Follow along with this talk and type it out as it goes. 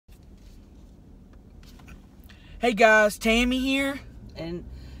Hey guys, Tammy here. And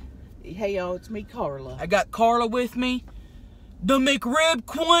hey y'all, it's me, Carla. I got Carla with me. The McRib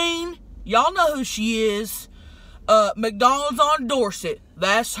Queen. Y'all know who she is. McDonald's on Dorset.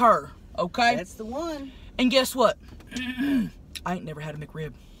 That's her. Okay? That's the one. And guess what? I ain't never had a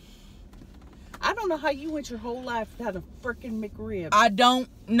McRib. I don't know how you went your whole life without a freaking McRib. I don't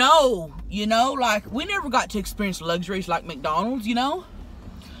know. You know, like, we never got to experience luxuries like McDonald's, you know?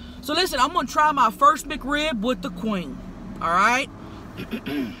 So listen, I'm going to try my first McRib with the Queen. Alright?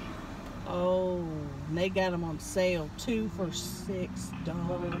 Oh, they got them on sale. 2 for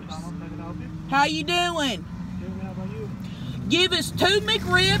 $6. How you doing? How about you? Give us 2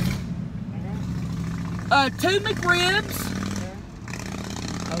 McRibs. 2 McRibs.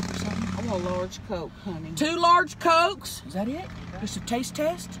 Oh, I want a large Coke, honey. 2 large Cokes. Is that it? Just a taste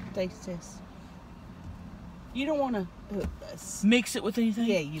test? Taste test. You don't want to Mix it with anything?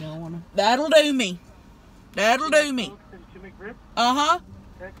 Yeah, you don't want to. That'll do me. That'll do me. Uh-huh.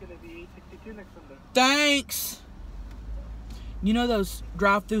 That's going to be $8.62 next Sunday. Thanks. You know those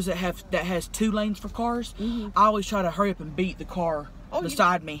drive-thrus that has 2 lanes for cars? Mm-hmm. I always try to hurry up and beat the car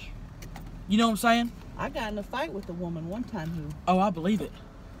beside me. You know what I'm saying? I got in a fight with a woman one time who Oh, I believe it.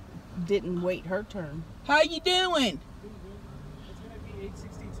 didn't wait her turn. How you doing? It's going to be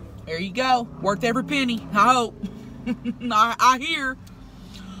 $8.62. There you go. Worth every penny. I hope. I hear.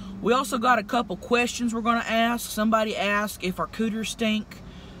 We also got a couple questions we're going to ask. Somebody asked if our cooters stink.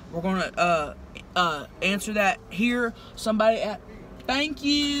 We're going to answer that here. Thank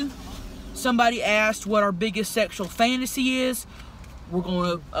you. Somebody asked what our biggest sexual fantasy is. We're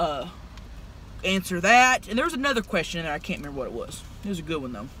going to answer that. And there was another question in there. I can't remember what it was. It was a good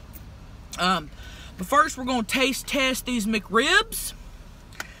one, though. But first, we're going to taste test these McRibs.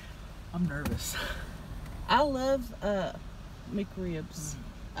 I'm nervous. I love McRibs.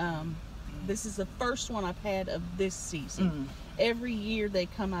 This is the first one I've had of this season. Every year they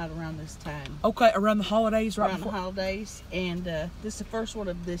come out around this time. Okay, around the holidays, right? Around the holidays, and this is the first one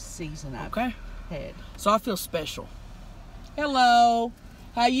of this season I've had. So I feel special. Hello,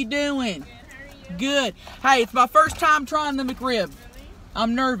 how you doing? Good, how are you? Good. Hey, it's my first time trying the McRib. Really?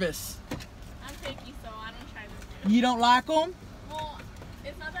 I'm nervous. I'm picky, so I don't try this. You don't like them? Well,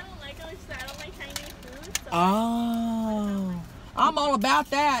 it's not that I don't like them, it's that I don't like trying new food. So Oh, I'm all about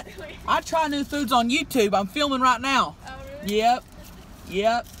that. I try new foods on YouTube. I'm filming right now. Oh, really? Yep.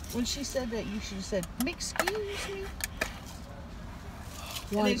 Yep. When she said that, you should have said, "Excuse me,"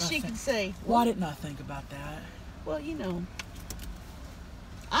 Why and then didn't I she think- could say, Why didn't I think about that? "Well, you know,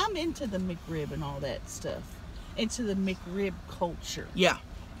 I'm into the McRib and all that stuff, into the McRib culture." Yeah.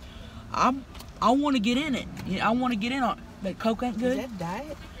 I want to get in it. Yeah, I want to get in on it. That Coke ain't Is good. that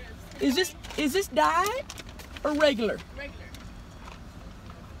diet? Is this diet or regular? Regular.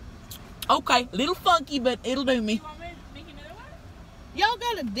 Okay, little funky, but it'll do me. You want me to make another one? Y'all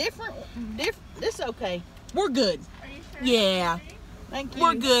got a different. It's okay. We're good. Are you sure? Yeah, Thank you.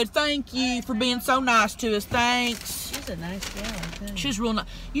 we're good. Thank you for being so nice to us. Thanks. She's a nice gal, I tell you. She's real nice.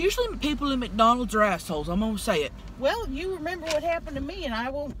 Usually people in McDonald's are assholes. I'm gonna say it. Well, you remember what happened to me, and I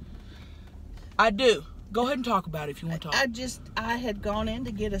won't. I do. Go ahead and talk about it if you want to talk. I had gone in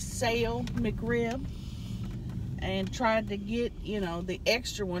to get a sale McRib and tried to get, you know, the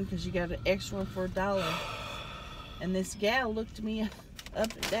extra one because you got an extra one for $1. And this gal looked me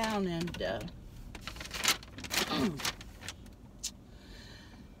up and down and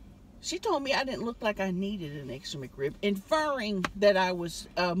she told me I didn't look like I needed an extra McRib, inferring that I was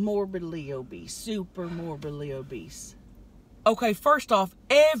morbidly obese, super morbidly obese. Okay, first off,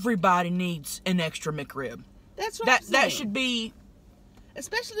 everybody needs an extra McRib. That's what I'm saying. That should be,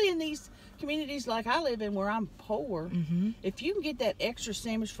 especially in these communities like I live in where I'm poor. If you can get that extra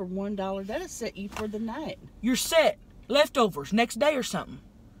sandwich for $1, that'll set you for the night. you're set. Leftovers next day or something.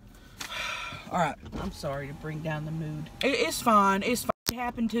 All right. I'm sorry to bring down the mood. It's fine. It's fine. It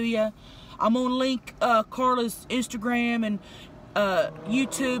happened to you. I'm gonna link Carla's Instagram and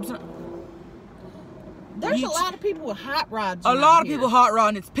YouTube's. There's a lot of people with hot rods. A lot of people hot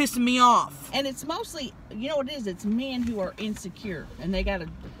rodding. It's pissing me off. And it's mostly, you know what it is? It's men who are insecure and they gotta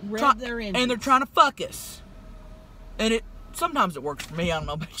rev their engines. And they're trying to fuck us. And sometimes it works for me. I don't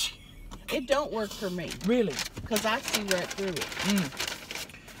know about you. It don't work for me. Really? Because I see right through it.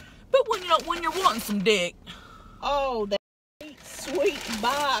 But when you're wanting some dick. Oh, that sweet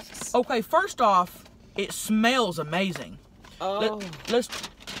box. Okay, first off, it smells amazing. Oh. Let's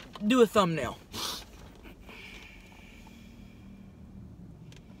do a thumbnail.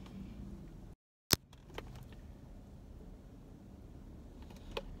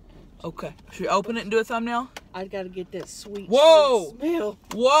 Okay. Should we open it and do a thumbnail? I gotta get that sweet, Whoa! sweet smell.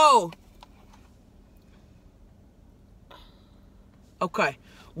 Whoa! Okay.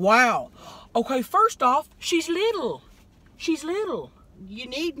 Wow. Okay, first off, she's little. She's little. You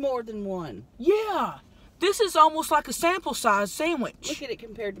need more than one. Yeah. This is almost like a sample size sandwich. Look at it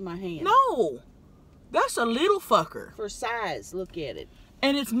compared to my hand. No. That's a little fucker. For size, look at it.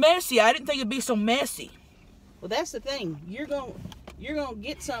 And it's messy. I didn't think it'd be so messy. Well, that's the thing. You're gonna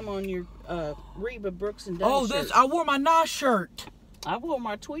get some on your Reba Brooks and Dunn shirt. I wore my nice shirt. I wore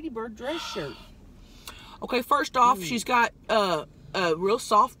my Tweety Bird dress shirt. Okay, first off, she's got a real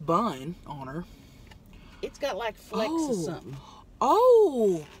soft bun on her. It's got like flecks or something.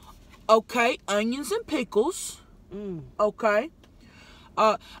 Oh. Okay, onions and pickles. Okay.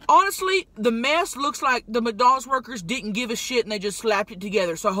 Honestly, the mess looks like the McDonald's workers didn't give a shit and they just slapped it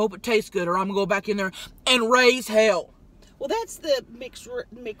together. So I hope it tastes good, or I'm gonna go back in there and raise hell. Well, that's the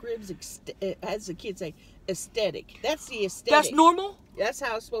McRibs, as the kids say, aesthetic. That's the aesthetic. That's normal? That's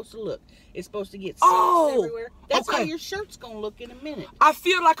how it's supposed to look. It's supposed to get sauce everywhere. That's how okay. your shirt's gonna look in a minute. I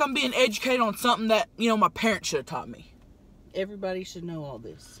feel like I'm being educated on something that, my parents should have taught me. Everybody should know all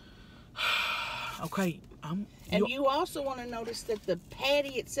this. Okay. And you also want to notice that the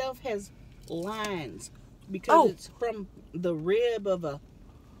patty itself has lines because it's from the rib of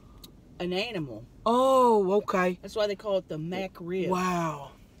an animal. Oh, okay. That's why they call it the McRib.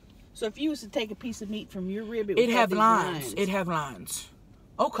 Wow. So if you was to take a piece of meat from your rib, it would It'd have these lines. It'd have lines.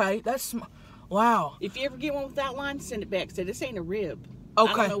 Okay, that's wow. If you ever get one without lines, send it back. Say this ain't a rib.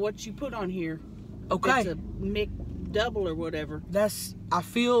 Okay. I don't know what you put on here. Okay. It's a McDouble or whatever. I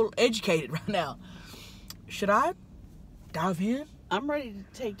feel educated right now. Should I dive in? I'm ready to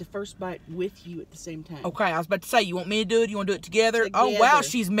take the first bite with you at the same time. Okay, I was about to say, you want me to do it? You want to do it together? Oh, wow,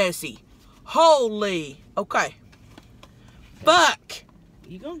 she's messy. Holy. Okay. Fuck.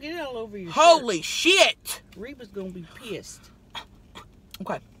 You're going to get it all over your Holy shirt. shit. Reba's going to be pissed.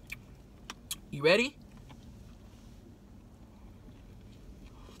 Okay. You ready?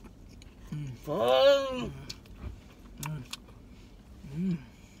 Fun.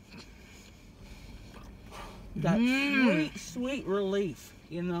 That sweet, sweet relief,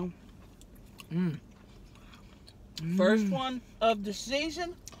 First one of the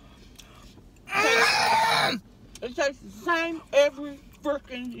season. It tastes the same every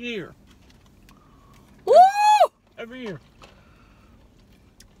freaking year. Woo! Every year.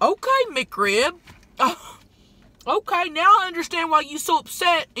 Okay, McRib. Okay, now I understand why you're so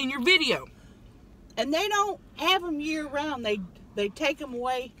upset in your video. And they don't have them year round. They take them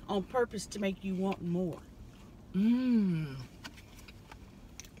away on purpose to make you want more.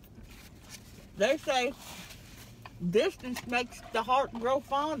 They say distance makes the heart grow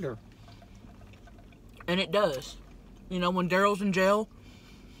fonder. And it does. When Daryl's in jail,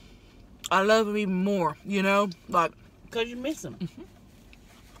 I love him even more, like. Because you miss them.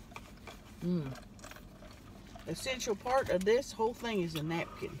 Essential part of this whole thing is a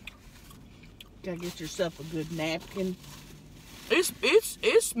napkin. Gotta get yourself a good napkin.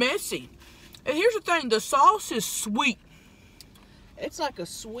 It's messy. And here's the thing, the sauce is sweet. It's like a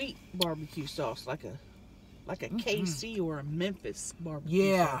sweet barbecue sauce, like a KC or a Memphis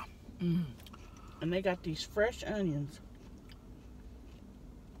barbecue sauce. And they got these fresh onions.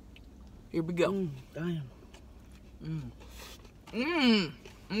 Here we go. Damn.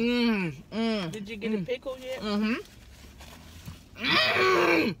 Did you get a pickle yet?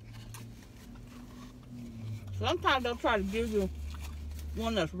 Sometimes they'll try to give you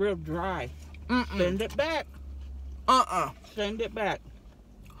one that's real dry. Send it back. Send it back.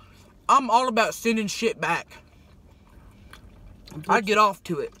 I'm all about sending shit back. I get off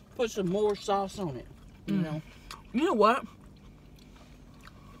to it. Put some more sauce on it. You know what?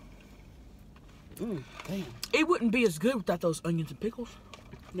 Damn. It wouldn't be as good without those onions and pickles.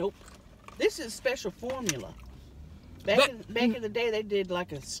 Nope. This is special formula. Back in the day, they did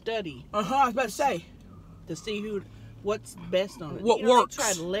like a study. I was about to say. To see what's best on it. What works. They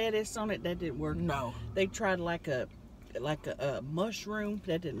tried lettuce on it. That didn't work. No. They tried like a mushroom.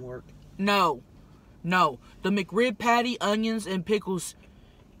 That didn't work. No. The McRib patty, onions, and pickles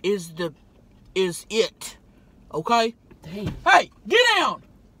is it. Okay? Damn. Hey, get down!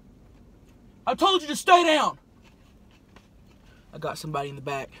 I told you to stay down. I got somebody in the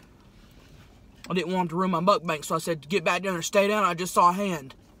back. I didn't want him to ruin my mukbang, so I said to get back down and stay down. I just saw a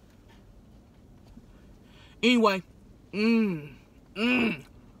hand. Anyway. You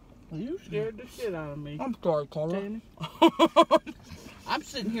scared the shit out of me. I'm sorry, Carla. I'm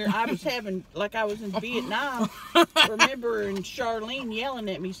sitting here, I was in Vietnam, remembering Charlene yelling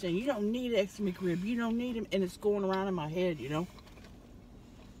at me saying, you don't need extra McRib, you don't need him, and it's going around in my head,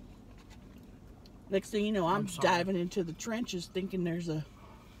 Next thing you know, I'm diving into the trenches thinking there's a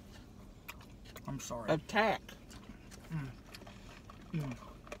I'm sorry. attack.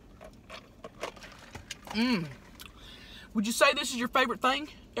 Would you say this is your favorite thing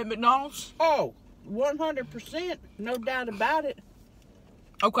at McDonald's? Oh, 100%. No doubt about it.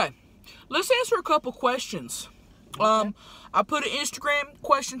 Okay. Let's answer a couple questions. Okay. I put an Instagram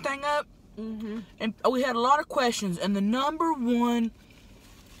question thing up. And we had a lot of questions. And the number one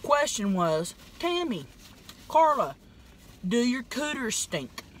question was, Tammy, Carla, do your cooters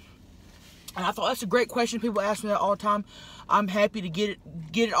stink? And I thought that's a great question. People ask me that all the time. I'm happy to get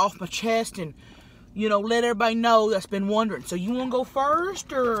it off my chest and, you know, let everybody know that's been wondering. So you want to go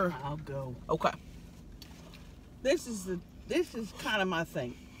first, or? I'll go. Okay. This is kind of my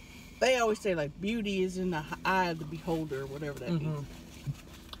thing. They always say, like, beauty is in the eye of the beholder, or whatever that means.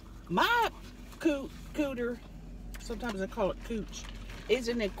 My cooter, sometimes I call it cooch, is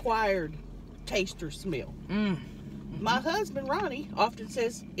an acquired taste or smell. My husband, Ronnie, often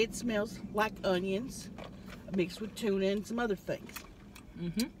says it smells like onions mixed with tuna and some other things.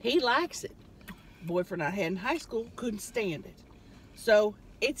 He likes it. Boyfriend I had in high school couldn't stand it. So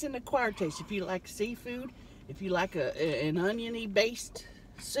it's an acquired taste. If you like seafood, if you like an oniony based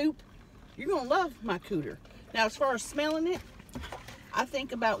soup, you're gonna love my cooter. Now, as far as smelling it, I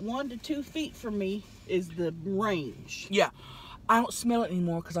think about 1 to 2 feet from me is the range. Yeah, I don't smell it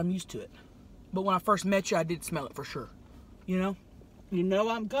anymore because I'm used to it. But when I first met you, I did smell it for sure. You know? You know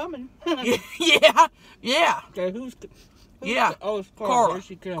I'm coming. Yeah. Okay, who's Yeah. Oh, it's Carla. There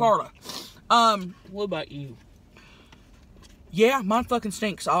she comes. Carla. What about you? Yeah, mine fucking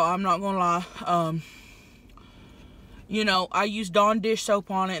stinks. I'm not gonna lie. You know, I use Dawn dish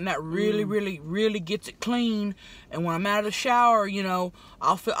soap on it, and that really, really gets it clean. And when I'm out of the shower, you know,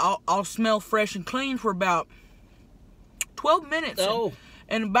 I'll smell fresh and clean for about 12 minutes. Oh.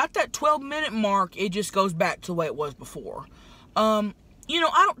 And about that 12-minute mark, it just goes back to the way it was before. You know,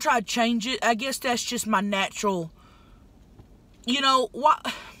 I don't try to change it. I guess that's just my natural. You know,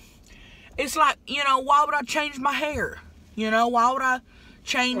 it's like, you know, why would I change my hair? You know, why would I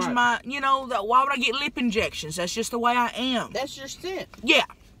change my, you know, why would I get lip injections? That's just the way I am. That's your scent. Yeah.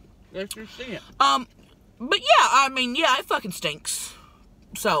 That's your scent. But yeah, I mean, yeah, it fucking stinks.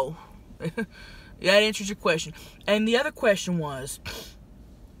 So, that answers your question. And the other question was,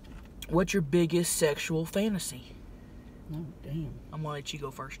 what's your biggest sexual fantasy? Oh, damn. I'm gonna let you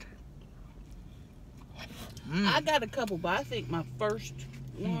go first. I got a couple, but I think my first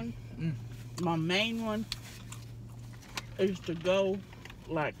one, my main one, is to go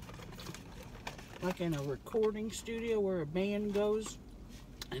like in a recording studio where a band goes,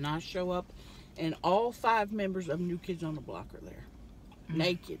 and I show up, and all 5 members of New Kids on the Block are there,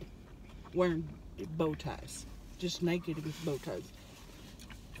 naked, wearing bow ties, just naked with bow ties.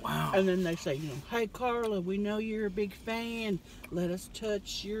 Wow. And then they say, you know, hey Carla, we know you're a big fan. Let us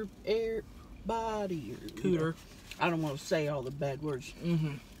touch your body. Cooter. I don't want to say all the bad words.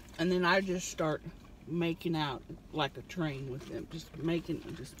 And then I just start making out like a train with them. Just making,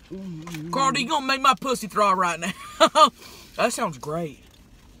 just. Carla, you gonna make my pussy throb right now. That sounds great.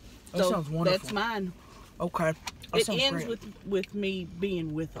 That sounds wonderful. That's mine. Okay. That It sounds ends great. with me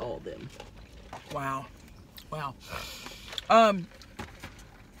being with all of them. Wow.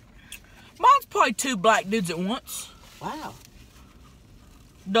 Mine's probably 2 black dudes at once. Wow.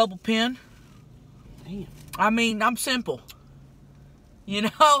 Double pin. Damn. I mean, I'm simple. You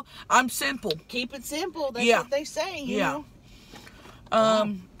know, I'm simple. Keep it simple. That's Yeah. what they say, you Yeah.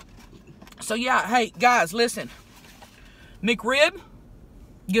 know. So yeah, hey guys, listen. McRib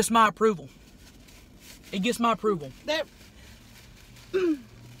gets my approval. It gets my approval. That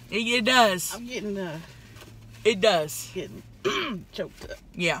It does. I'm getting It does. getting choked up.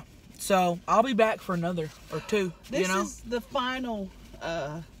 Yeah. So I'll be back for another or 2. This you know. is the final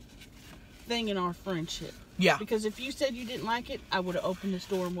thing in our friendship. Yeah. Because if you said you didn't like it, I would have opened this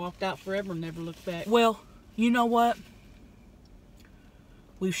door and walked out forever and never looked back. Well, you know what?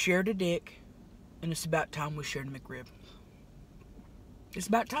 We've shared a dick, and it's about time we shared a McRib. It's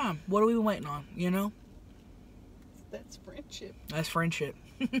about time. What are we waiting on? You know. That's friendship. That's friendship.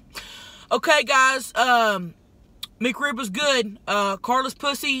 Okay, guys. McRib was good. Carla's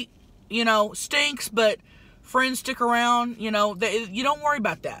pussy, you know, stinks, but friends stick around. You know, you don't worry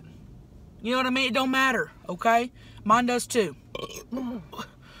about that. You know what I mean? It don't matter. Okay, mine does too.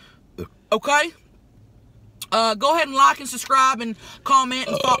 Okay. Go ahead and like and subscribe and comment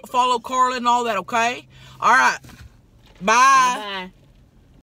and follow Carla and all that. Okay. All right. Bye. Bye.